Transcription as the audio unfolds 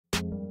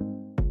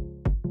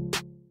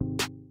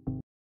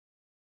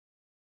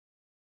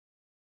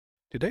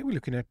Today we're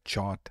looking at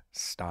chart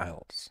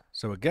styles.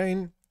 So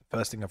again, the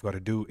first thing I've got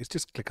to do is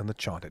just click on the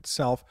chart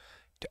itself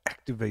to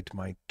activate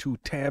my two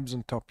tabs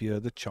on top here,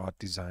 the chart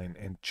design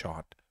and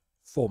chart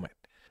format.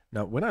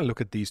 Now, when I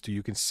look at these two,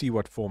 you can see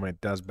what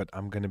format does, but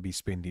I'm going to be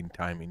spending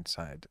time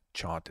inside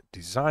chart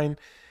design,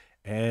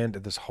 and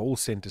this whole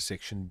center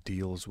section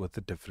deals with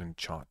the different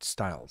chart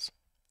styles.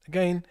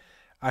 Again,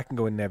 I can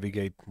go and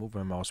navigate, move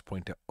my mouse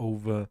pointer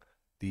over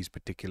these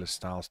particular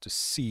styles to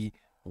see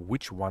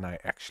which one I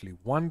actually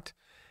want.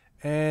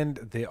 And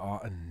there are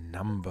a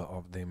number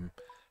of them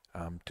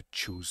to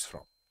choose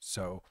from.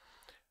 So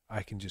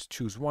I can just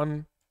choose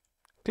one,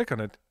 click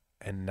on it,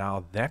 and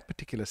now that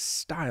particular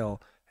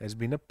style has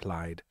been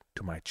applied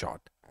to my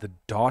chart. The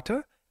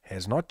data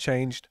has not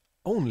changed,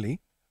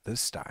 only the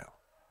style.